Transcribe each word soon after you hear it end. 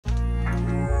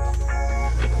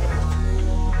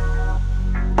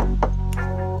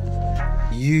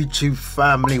YouTube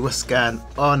family, what's going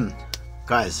on?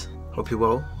 Guys, hope you're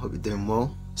well, hope you're doing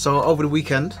well. So over the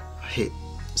weekend, I hit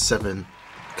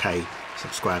 7k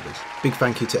subscribers. Big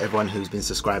thank you to everyone who's been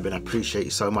subscribing. I appreciate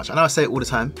you so much. I know I say it all the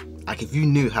time, like if you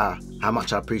knew how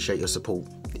much I appreciate your support.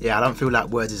 Yeah, I don't feel like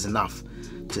words is enough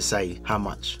to say how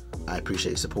much I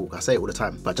appreciate your support. I say it all the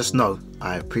time, but just know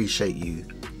I appreciate you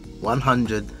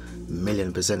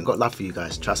 100,000,000%. Got love for you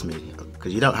guys, trust me,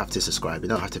 because you don't have to subscribe, you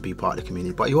don't have to be part of the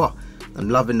community, but you are. I'm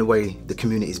loving the way the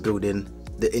community is building,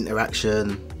 the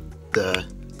interaction,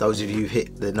 those of you who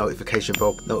hit the notification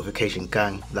bell, notification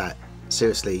gang, like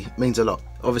seriously, it means a lot.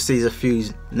 Obviously there's a few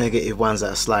negative ones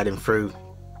that are sliding through,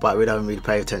 but we don't really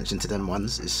pay attention to them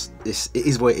ones. It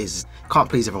is what it is. Can't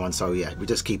please everyone, so yeah, we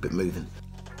just keep it moving.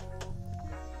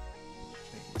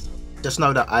 Just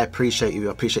know that I appreciate you.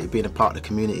 I appreciate you being a part of the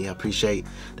community. I appreciate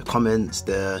the comments,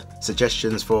 the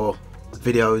suggestions for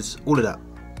videos, all of that.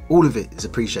 All of it is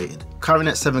appreciated.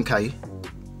 Currently at 7k,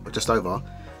 or just over,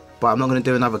 but I'm not going to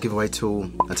do another giveaway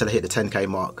until I hit the 10k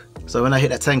mark. So when I hit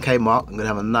that 10k mark, I'm going to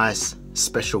have a nice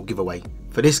special giveaway.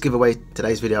 For this giveaway,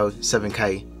 today's video,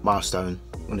 7k milestone,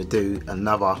 I'm going to do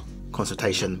another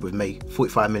consultation with me,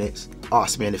 45 minutes,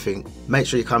 ask me anything. Make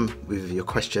sure you come with your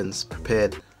questions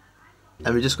prepared,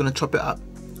 and we're just going to chop it up,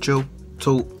 chill,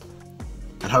 talk,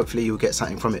 and hopefully you'll get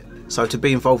something from it. So to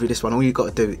be involved with this one, all you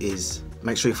got to do is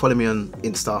make sure you follow me on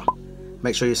Insta,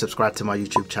 make sure you subscribe to my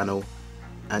YouTube channel,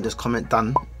 and just comment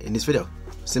done in this video.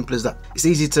 Simple as that. It's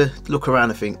easy to look around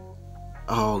and think,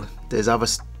 oh, there's other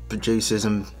producers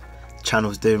and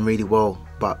channels doing really well,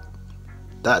 but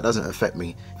that doesn't affect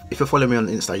me. If you're following me on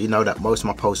Insta, you know that most of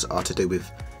my posts are to do with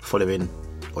following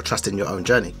or trusting your own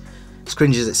journey. As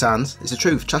cringy as it sounds, it's the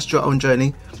truth. Trust your own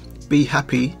journey. Be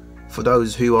happy for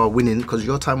those who are winning, because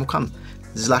your time will come.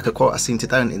 This is like a quote I seen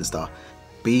today on Insta.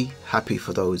 Be happy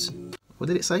for those. What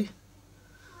did it say?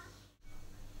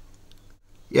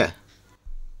 Yeah.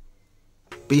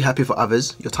 Be happy for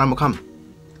others. Your time will come.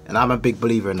 And I'm a big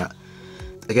believer in that.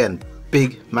 Again,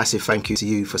 big, massive thank you to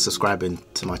you for subscribing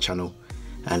to my channel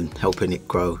and helping it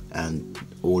grow and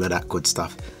all of that good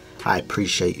stuff. I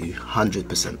appreciate you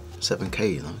 100%.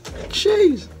 7k, you know.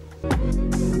 Jeez.